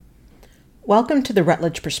Welcome to the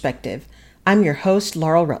Rutledge Perspective. I'm your host,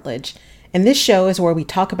 Laurel Rutledge, and this show is where we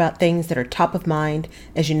talk about things that are top of mind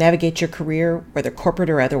as you navigate your career, whether corporate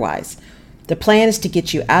or otherwise. The plan is to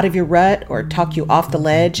get you out of your rut or talk you off the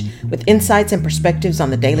ledge with insights and perspectives on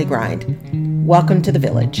the daily grind. Welcome to the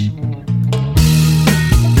village.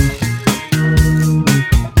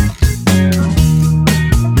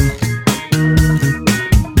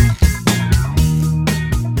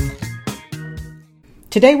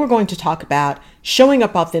 Today we're going to talk about showing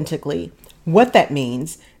up authentically, what that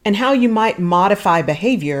means, and how you might modify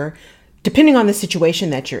behavior depending on the situation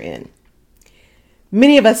that you're in.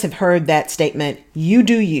 Many of us have heard that statement, you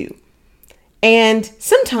do you. And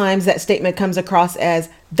sometimes that statement comes across as,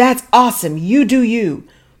 that's awesome, you do you.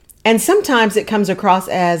 And sometimes it comes across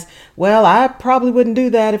as, well, I probably wouldn't do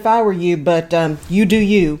that if I were you, but you do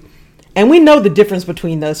you. And we know the difference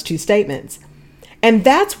between those two statements. And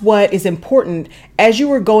that's what is important as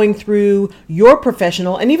you are going through your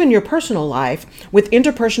professional and even your personal life with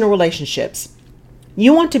interpersonal relationships.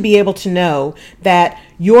 You want to be able to know that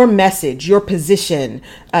your message, your position,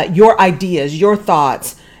 your ideas, your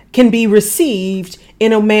thoughts can be received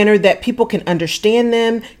in a manner that people can understand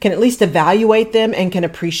them, can at least evaluate them, and can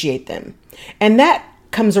appreciate them. And that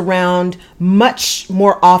comes around much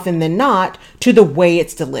more often than not to the way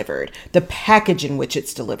it's delivered, the package in which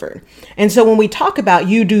it's delivered. And so when we talk about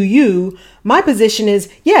you do you, my position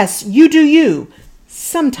is, yes, you do you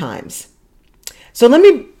sometimes. So let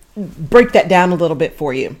me break that down a little bit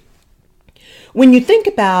for you. When you think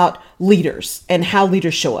about leaders and how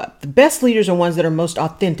leaders show up, the best leaders are ones that are most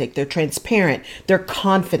authentic, they're transparent, they're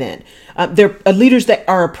confident, they're leaders that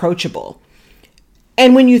are approachable.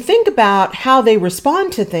 And when you think about how they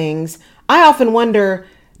respond to things, I often wonder,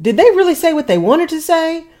 did they really say what they wanted to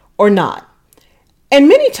say or not? And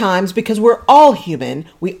many times, because we're all human,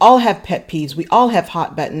 we all have pet peeves, we all have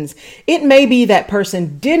hot buttons, it may be that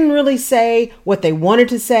person didn't really say what they wanted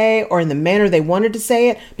to say or in the manner they wanted to say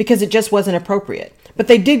it because it just wasn't appropriate. But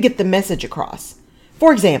they did get the message across.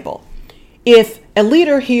 For example, if a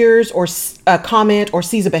leader hears or a comment or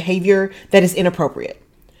sees a behavior that is inappropriate,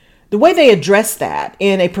 the way they address that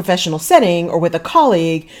in a professional setting or with a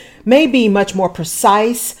colleague may be much more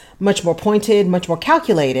precise, much more pointed, much more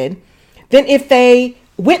calculated than if they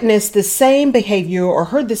witnessed the same behavior or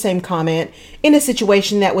heard the same comment in a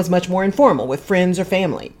situation that was much more informal with friends or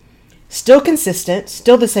family. Still consistent,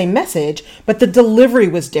 still the same message, but the delivery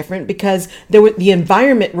was different because the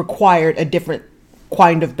environment required a different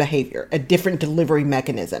kind of behavior, a different delivery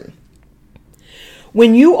mechanism.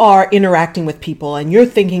 When you are interacting with people and you're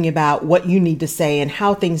thinking about what you need to say and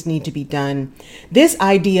how things need to be done, this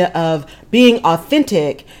idea of being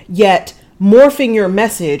authentic yet morphing your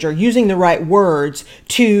message or using the right words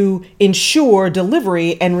to ensure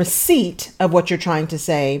delivery and receipt of what you're trying to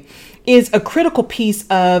say is a critical piece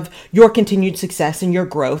of your continued success and your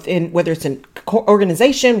growth in whether it's an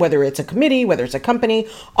organization, whether it's a committee, whether it's a company.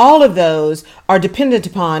 All of those are dependent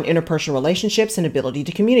upon interpersonal relationships and ability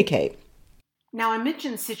to communicate. Now, I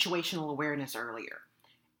mentioned situational awareness earlier,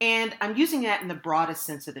 and I'm using that in the broadest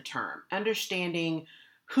sense of the term, understanding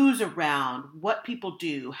who's around, what people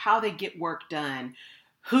do, how they get work done,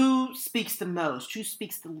 who speaks the most, who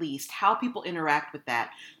speaks the least, how people interact with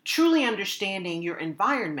that, truly understanding your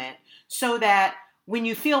environment so that when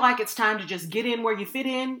you feel like it's time to just get in where you fit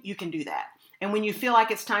in, you can do that. And when you feel like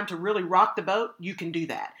it's time to really rock the boat, you can do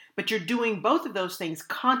that. But you're doing both of those things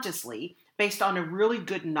consciously based on a really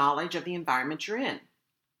good knowledge of the environment you're in.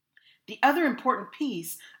 The other important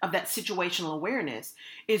piece of that situational awareness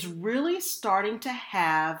is really starting to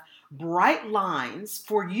have bright lines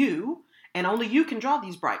for you, and only you can draw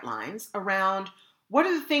these bright lines around what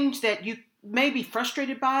are the things that you may be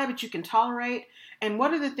frustrated by, but you can tolerate, and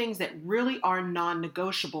what are the things that really are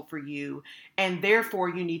non-negotiable for you, and therefore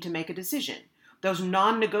you need to make a decision. Those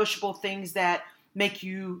non-negotiable things that make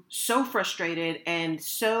you so frustrated and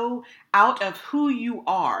so out of who you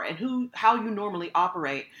are and how you normally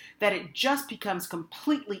operate that it just becomes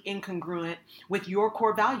completely incongruent with your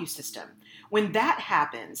core value system. When that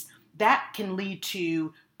happens, that can lead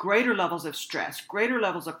to greater levels of stress, greater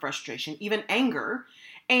levels of frustration, even anger,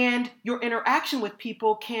 and your interaction with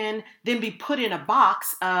people can then be put in a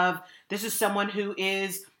box of this is someone who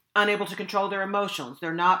is unable to control their emotions.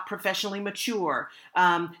 They're not professionally mature.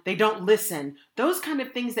 They don't listen. Those kind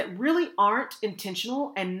of things that really aren't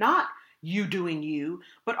intentional and not you doing you,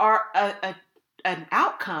 but are an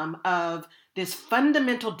outcome of this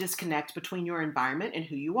fundamental disconnect between your environment and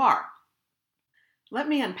who you are. Let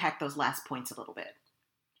me unpack those last points a little bit.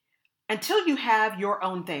 Until you have your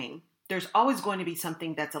own thing there's always going to be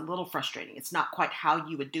something that's a little frustrating. It's not quite how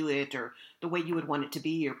you would do it or the way you would want it to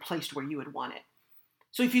be or placed where you would want it.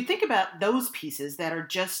 So if you think about those pieces that are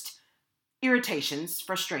just irritations,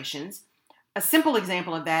 frustrations, a simple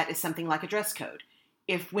example of that is something like a dress code.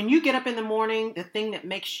 If when you get up in the morning, the thing that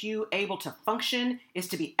makes you able to function is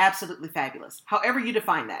to be absolutely fabulous, however you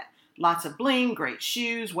define that, lots of bling, great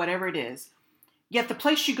shoes, whatever it is, yet the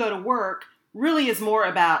place you go to work really is more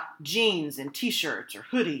about jeans and t-shirts or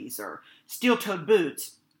hoodies or steel-toed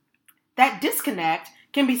boots, that disconnect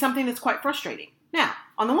can be something that's quite frustrating. Now,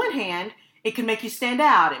 on the one hand, it can make you stand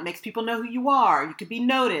out. It makes people know who you are. You could be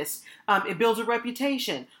noticed. It builds a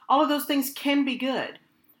reputation. All of those things can be good.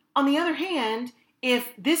 On the other hand, if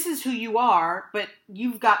this is who you are, but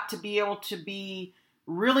you've got to be able to be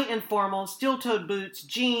really informal, steel-toed boots,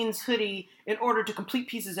 jeans, hoodie, in order to complete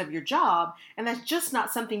pieces of your job, and that's just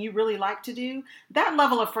not something you really like to do, that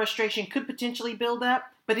level of frustration could potentially build up,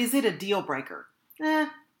 but is it a deal breaker?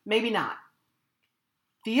 Maybe not.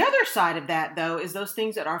 The other side of that, though, is those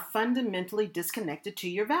things that are fundamentally disconnected to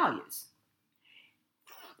your values.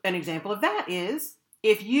 An example of that is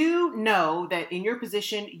if you know that in your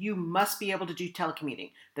position, you must be able to do telecommuting.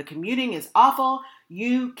 The commuting is awful.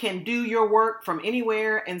 You can do your work from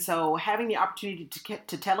anywhere. And so having the opportunity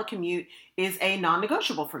to telecommute is a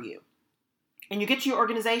non-negotiable for you. And you get to your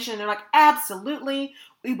organization and they're like, absolutely,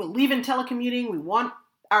 we believe in telecommuting. We want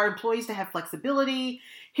our employees to have flexibility.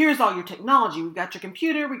 Here's all your technology. We've got your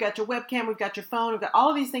computer, we've got your webcam, we've got your phone, we've got all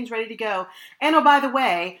of these things ready to go. And oh, by the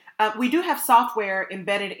way, we do have software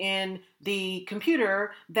embedded in the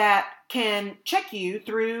computer that can check you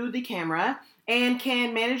through the camera and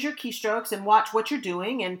can manage your keystrokes and watch what you're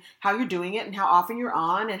doing and how you're doing it and how often you're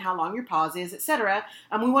on and how long your pause is, etc.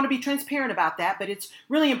 We want to be transparent about that, but it's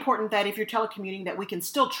really important that if you're telecommuting that we can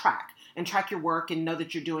still track your work and know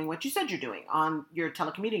that you're doing what you said you're doing on your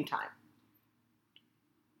telecommuting time.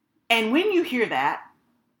 And when you hear that,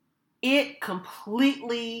 it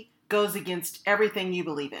completely goes against everything you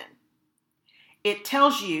believe in. It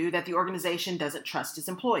tells you that the organization doesn't trust its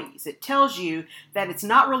employees. It tells you that it's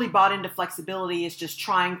not really bought into flexibility. It's just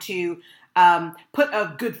trying to put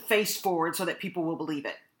a good face forward so that people will believe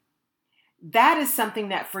it. That is something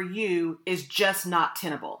that for you is just not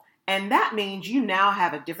tenable. And that means you now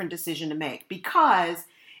have a different decision to make, because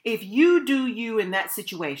if you do you in that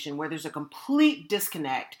situation where there's a complete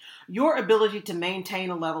disconnect, your ability to maintain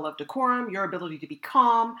a level of decorum, your ability to be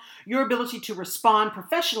calm, your ability to respond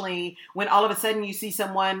professionally when all of a sudden you see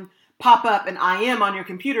someone pop up an IM on your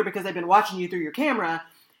computer because they've been watching you through your camera,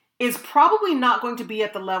 is probably not going to be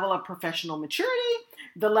at the level of professional maturity,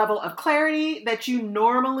 the level of clarity that you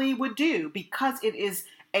normally would do, because it is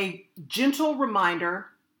a gentle reminder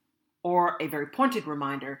or a very pointed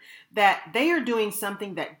reminder that they are doing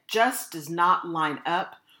something that just does not line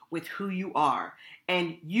up with who you are.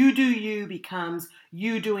 And you do you becomes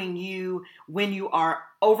you doing you when you are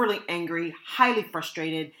overly angry, highly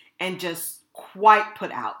frustrated, and just quite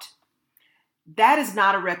put out. That is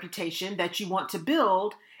not a reputation that you want to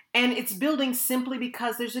build, and it's building simply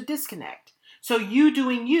because there's a disconnect. So you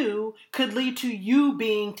doing you could lead to you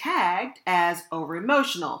being tagged as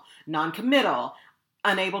over-emotional, non-committal,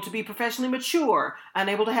 unable to be professionally mature,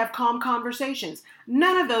 unable to have calm conversations.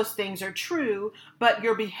 None of those things are true, but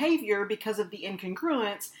your behavior, because of the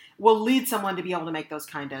incongruence, will lead someone to be able to make those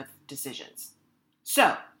kind of decisions.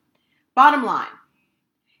 So, bottom line,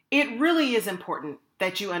 it really is important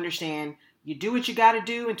that you understand you do what you got to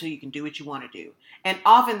do until you can do what you want to do. And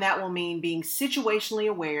often that will mean being situationally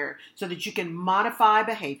aware so that you can modify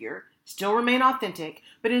behavior, still remain authentic,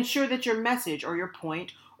 but ensure that your message or your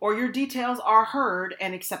point or your details are heard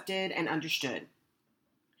and accepted and understood.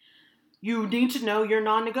 You need to know your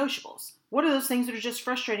non-negotiables. What are those things that are just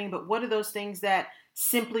frustrating, but what are those things that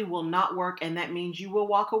simply will not work, and that means you will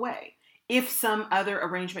walk away if some other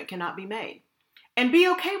arrangement cannot be made? And be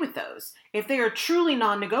okay with those. If they are truly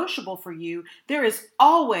non-negotiable for you, there is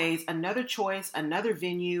always another choice, another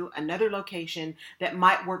venue, another location that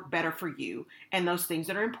might work better for you and those things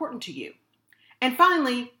that are important to you. And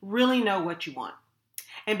finally, really know what you want.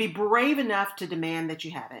 And be brave enough to demand that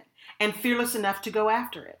you have it, and fearless enough to go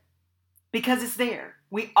after it. Because it's there.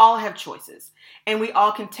 We all have choices, and we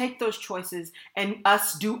all can take those choices and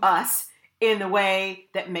do us in the way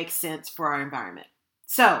that makes sense for our environment.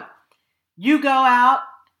 So, you go out,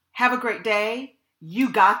 have a great day,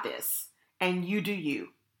 you got this, and you do you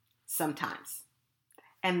sometimes.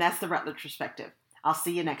 And that's the Rutledge Perspective. I'll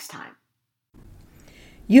see you next time.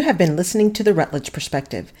 You have been listening to the Rutledge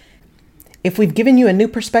Perspective. If we've given you a new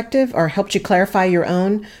perspective or helped you clarify your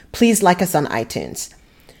own, please like us on iTunes.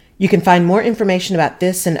 You can find more information about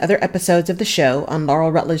this and other episodes of the show on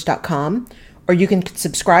laurelrutledge.com, or you can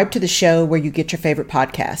subscribe to the show where you get your favorite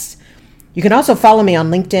podcasts. You can also follow me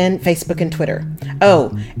on LinkedIn, Facebook, and Twitter.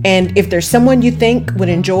 Oh, and if there's someone you think would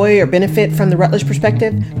enjoy or benefit from the Rutledge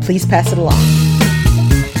perspective, please pass it along.